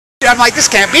I'm like, this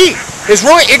can't be. Is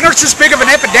Roy ignorance this big of an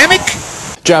epidemic?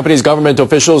 Japanese government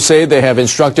officials say they have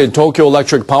instructed Tokyo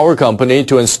Electric Power Company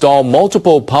to install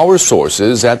multiple power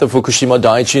sources at the Fukushima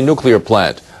Daiichi nuclear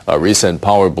plant. A recent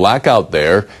power blackout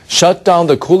there shut down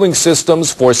the cooling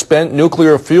systems for spent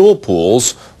nuclear fuel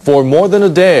pools for more than a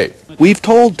day. We've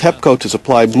told TEPCO to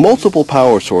supply multiple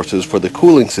power sources for the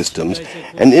cooling systems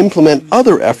and implement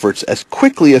other efforts as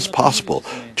quickly as possible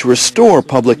to restore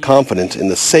public confidence in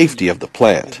the safety of the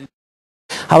plant.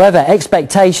 However,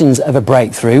 expectations of a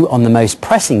breakthrough on the most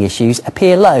pressing issues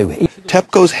appear low.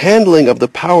 TEPCO's handling of the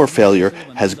power failure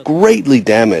has greatly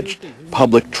damaged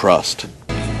public trust.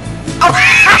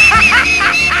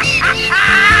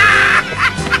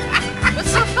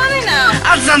 What's so funny now?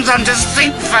 I sometimes just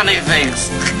think funny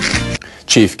things.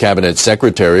 Chief Cabinet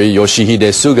Secretary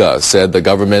Yoshihide Suga said the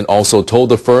government also told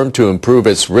the firm to improve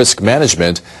its risk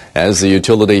management as the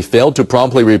utility failed to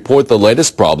promptly report the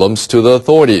latest problems to the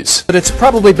authorities. But it's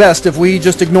probably best if we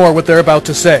just ignore what they're about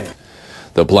to say.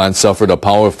 The plant suffered a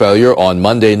power failure on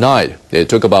Monday night. It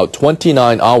took about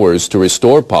 29 hours to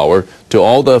restore power to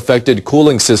all the affected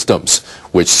cooling systems,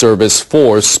 which service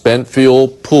 4 spent fuel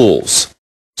pools.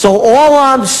 So all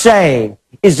I'm saying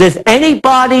is if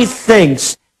anybody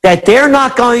thinks that they're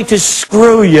not going to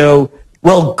screw you,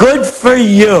 well, good for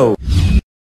you.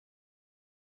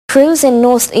 Crews in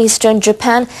northeastern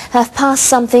Japan have passed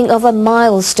something of a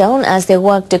milestone as they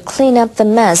work to clean up the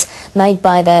mess made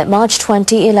by the March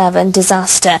 2011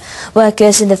 disaster.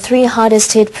 Workers in the 3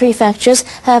 hardest hit prefectures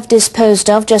have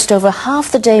disposed of just over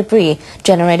half the debris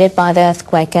generated by the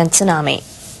earthquake and tsunami.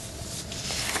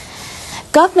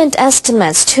 Government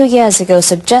estimates 2 years ago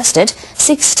suggested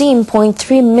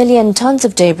 16.3 million tons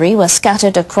of debris were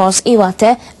scattered across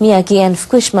Iwate, Miyagi and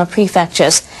Fukushima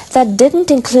prefectures. That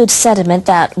didn't include sediment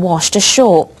that washed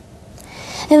ashore.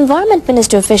 Environment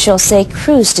Ministry officials say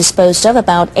crews disposed of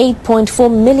about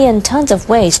 8.4 million tons of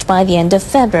waste by the end of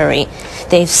February.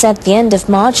 They've set the end of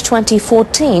March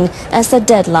 2014 as the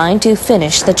deadline to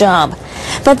finish the job.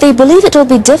 But they believe it will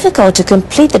be difficult to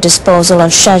complete the disposal on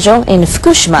schedule in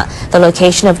Fukushima, the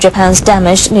location of Japan's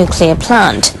damaged nuclear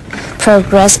plant.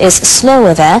 Progress is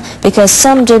slower there because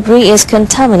some debris is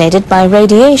contaminated by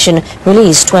radiation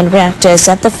released when reactors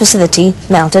at the facility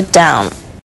melted down.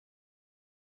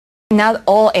 Not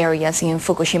all areas in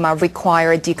Fukushima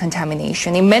require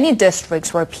decontamination. In many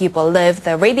districts where people live,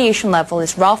 the radiation level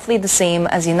is roughly the same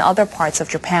as in other parts of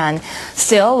Japan.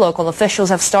 Still, local officials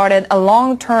have started a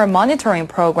long-term monitoring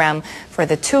program for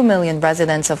the 2 million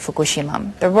residents of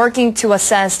Fukushima. They're working to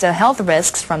assess the health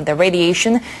risks from the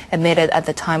radiation emitted at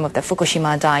the time of the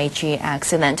Fukushima Daiichi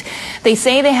accident. They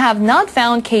say they have not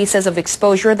found cases of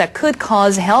exposure that could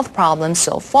cause health problems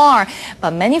so far,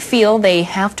 but many feel they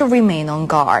have to remain on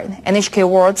guard. NHK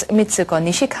World's Mitsuko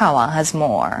Nishikawa has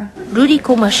more.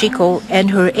 Ruriko Mashiko and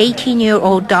her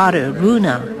 18-year-old daughter,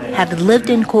 Runa, had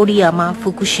lived in Koriyama,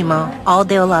 Fukushima all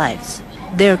their lives.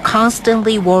 They're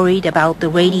constantly worried about the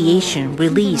radiation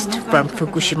released from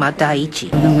Fukushima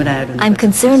Daiichi. I'm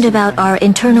concerned about our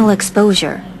internal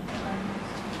exposure.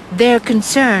 They're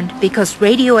concerned because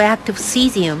radioactive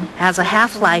cesium has a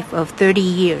half-life of 30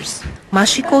 years.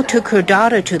 Mashiko took her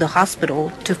daughter to the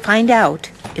hospital to find out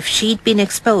if she'd been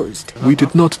exposed. We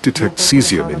did not detect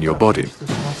cesium in your body.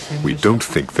 We don't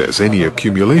think there's any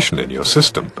accumulation in your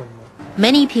system.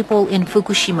 Many people in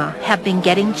Fukushima have been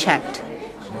getting checked.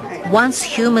 Once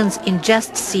humans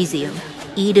ingest cesium,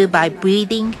 either by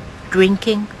breathing,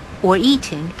 drinking, or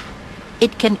eating,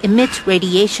 it can emit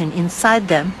radiation inside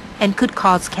them and could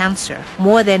cause cancer.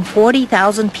 More than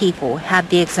 40,000 people had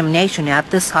the examination at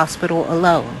this hospital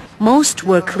alone. Most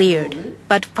were cleared,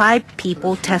 but 5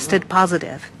 people tested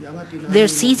positive. Their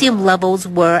cesium levels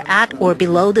were at or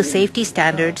below the safety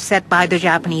standard set by the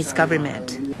Japanese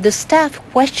government. The staff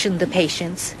questioned the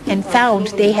patients and found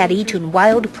they had eaten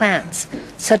wild plants,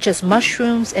 such as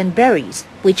mushrooms and berries,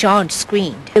 which aren't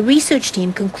screened. The research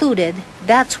team concluded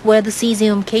that's where the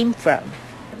cesium came from.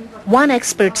 One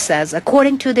expert says,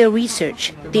 according to their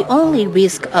research, the only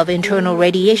risk of internal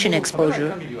radiation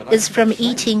exposure is from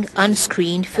eating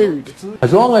unscreened food.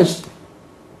 As long as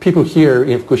people here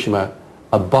in Fukushima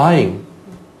are buying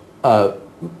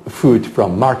food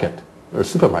from market or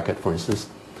supermarket, for instance,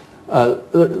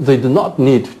 they do not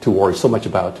need to worry so much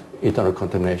about internal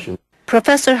contamination.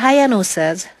 Professor Hayano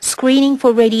says screening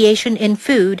for radiation in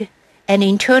food and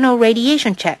internal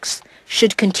radiation checks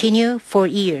should continue for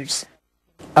years.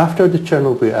 After the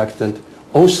Chernobyl accident,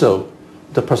 also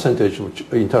the percentage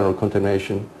of internal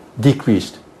contamination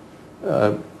decreased,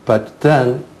 but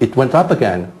then it went up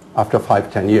again after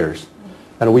 5-10 years.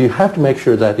 And we have to make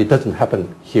sure that it doesn't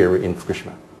happen here in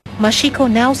Fukushima. Mashiko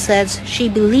now says she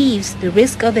believes the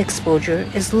risk of exposure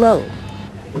is low.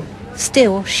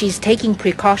 Still, she's taking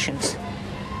precautions.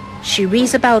 She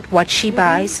reads about what she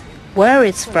buys, where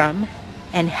it's from,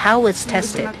 and how it's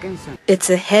tested. It's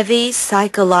a heavy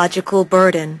psychological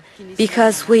burden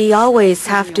because we always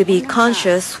have to be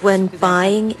conscious when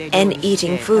buying and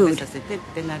eating food.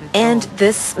 And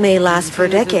this may last for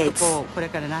decades.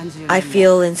 I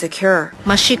feel insecure.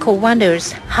 Mashiko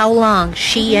wonders how long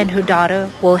she and her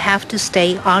daughter will have to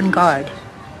stay on guard.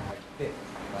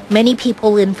 Many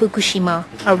people in Fukushima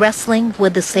are wrestling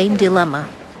with the same dilemma,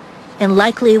 and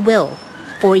likely will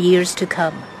for years to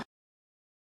come.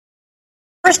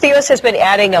 First, the U.S. has been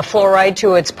adding a fluoride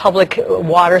to its public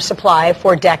water supply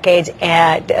for decades,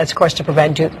 and that's, of course, to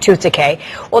prevent tooth decay.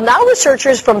 Well, now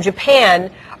researchers from Japan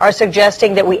are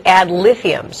suggesting that we add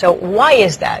lithium. So why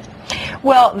is that?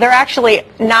 Well, they're actually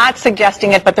not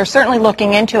suggesting it, but they're certainly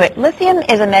looking into it. Lithium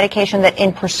is a medication that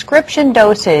in prescription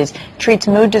doses treats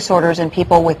mood disorders in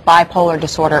people with bipolar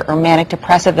disorder or manic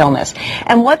depressive illness.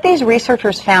 And what these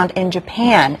researchers found in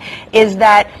Japan is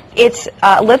that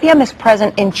lithium is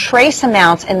present in trace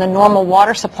amounts in the normal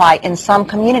water supply in some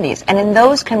communities. And in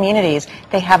those communities,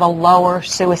 they have a lower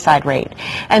suicide rate.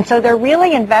 And so they're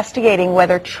really investigating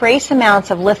whether trace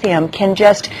amounts of lithium can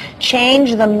just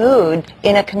change the mood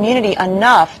in a community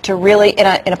enough to really, in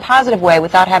a positive way,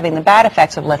 without having the bad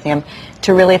effects of lithium,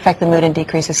 to really affect the mood and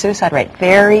decrease the suicide rate.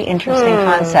 Very interesting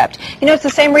concept. You know, it's the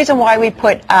same reason why we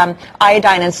put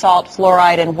iodine and salt,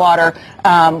 fluoride in water.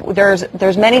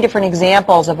 There's many different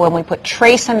examples of when we put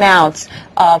trace amounts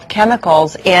of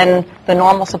chemicals in the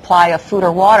normal supply of food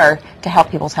or water to help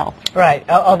people's health. Right,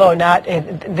 although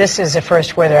this is the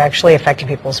first where they're actually affecting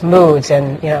people's moods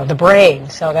and, you know, the brain.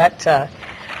 So that,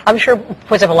 I'm sure,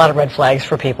 puts up a lot of red flags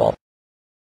for people.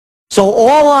 So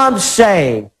all I'm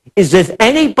saying is if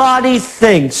anybody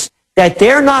thinks that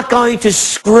they're not going to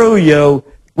screw you,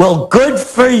 well, good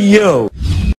for you.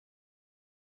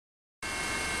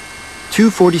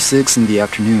 2:46 in the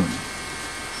afternoon.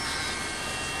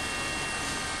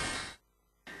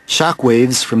 Shock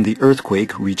waves from the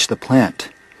earthquake reach the plant.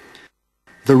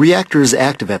 The reactors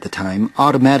active at the time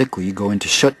automatically go into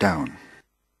shutdown.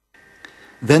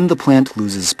 Then the plant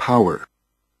loses power.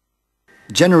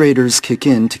 Generators kick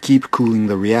in to keep cooling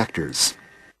the reactors.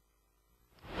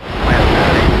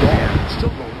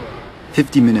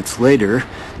 50 minutes later,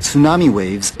 tsunami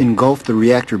waves engulf the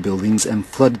reactor buildings and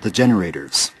flood the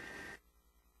generators.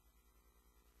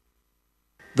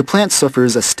 The plant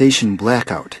suffers a station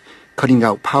blackout, cutting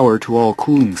out power to all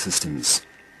cooling systems.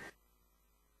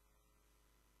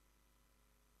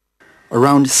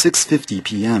 Around 6:50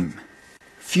 p.m.,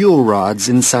 fuel rods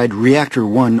inside Reactor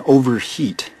 1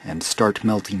 overheat and start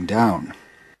melting down.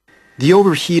 The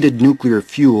overheated nuclear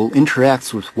fuel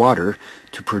interacts with water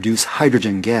to produce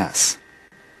hydrogen gas.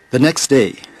 The next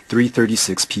day,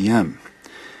 3:36 p.m.,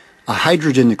 a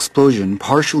hydrogen explosion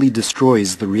partially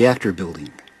destroys the reactor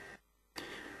building.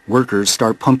 Workers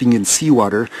start pumping in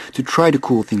seawater to try to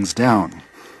cool things down,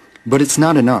 but it's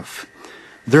not enough.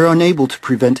 They're unable to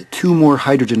prevent 2 more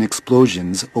hydrogen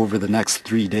explosions over the next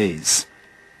 3 days.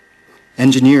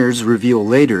 Engineers reveal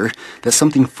later that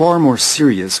something far more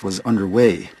serious was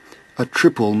underway, a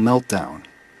triple meltdown.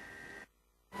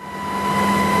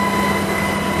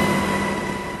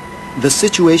 The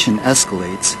situation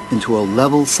escalates into a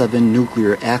level 7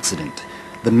 nuclear accident,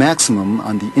 the maximum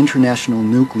on the International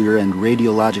Nuclear and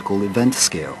Radiological Event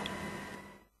Scale.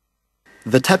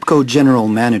 The TEPCO general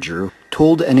manager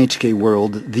told NHK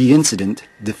World the incident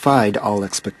defied all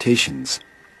expectations.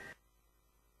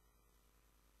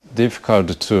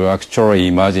 Difficult to actually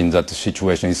imagine that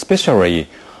situation, especially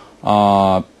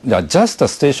just a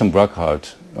station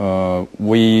blackout.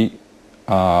 We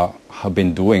have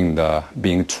been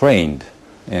being trained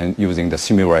and using the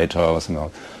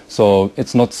simulators, so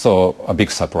it's not so a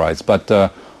big surprise. But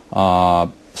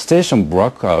station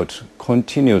blackout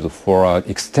continued for an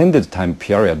extended time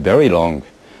period, very long,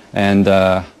 and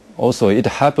also it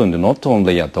happened not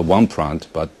only at the one plant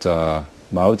but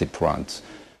multi-plants.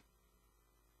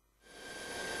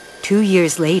 2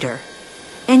 years later,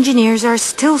 engineers are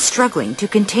still struggling to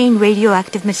contain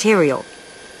radioactive material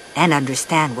and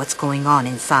understand what's going on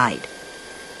inside.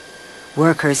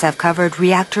 Workers have covered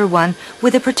Reactor 1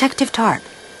 with a protective tarp,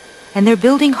 and they're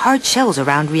building hard shells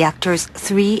around Reactors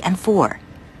 3 and 4.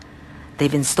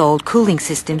 They've installed cooling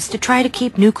systems to try to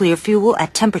keep nuclear fuel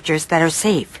at temperatures that are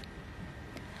safe.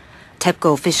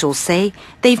 TEPCO officials say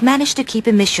they've managed to keep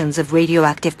emissions of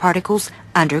radioactive particles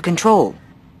under control.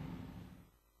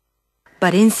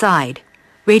 But inside,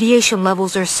 radiation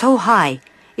levels are so high,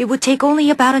 it would take only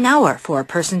about an hour for a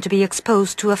person to be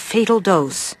exposed to a fatal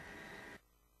dose.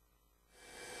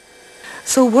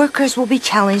 so workers will be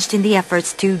challenged in the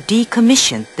efforts to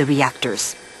decommission the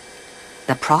reactors.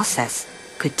 The process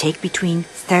could take between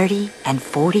 30 and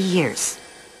 40 years.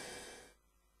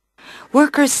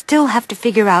 Workers still have to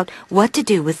figure out what to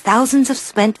do with thousands of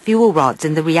spent fuel rods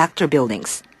in the reactor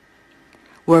buildings.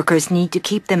 Workers need to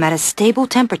keep them at a stable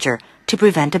temperature to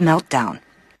prevent a meltdown.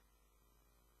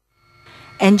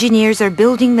 Engineers are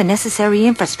building the necessary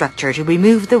infrastructure to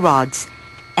remove the rods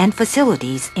and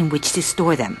facilities in which to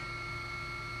store them.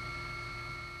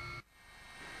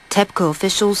 TEPCO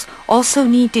officials also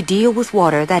need to deal with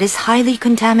water that is highly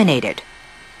contaminated.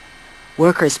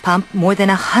 Workers pump more than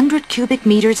 100 cubic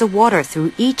meters of water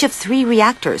through each of 3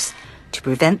 reactors to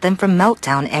prevent them from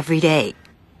meltdown every day.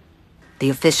 The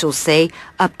officials say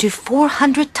up to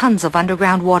 400 tons of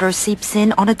underground water seeps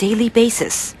in on a daily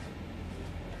basis.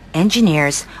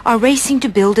 Engineers are racing to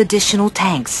build additional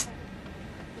tanks,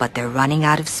 but they're running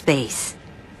out of space.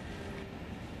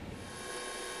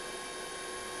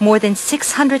 More than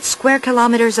 600 square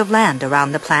kilometers of land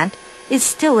around the plant is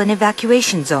still an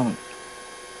evacuation zone,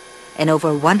 and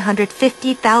over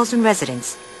 150,000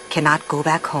 residents cannot go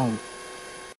back home.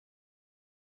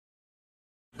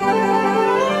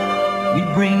 We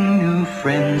bring new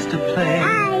friends to play.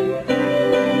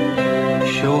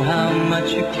 Show how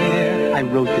much you care. I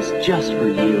wrote this just for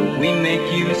you. We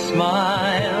make you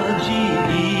smile,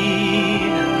 GE.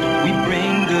 We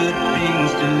bring good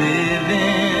things to live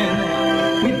in.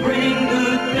 We bring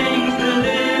good things to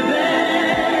live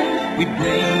in. We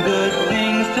bring good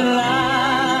things to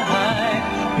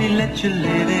life. We let you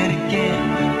live it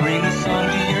again. Bring a song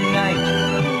to your night.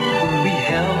 We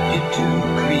help you to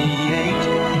create.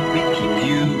 We keep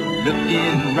you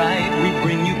looking right. We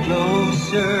bring you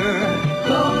closer,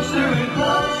 closer and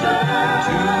closer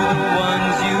to the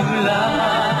ones you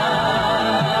love.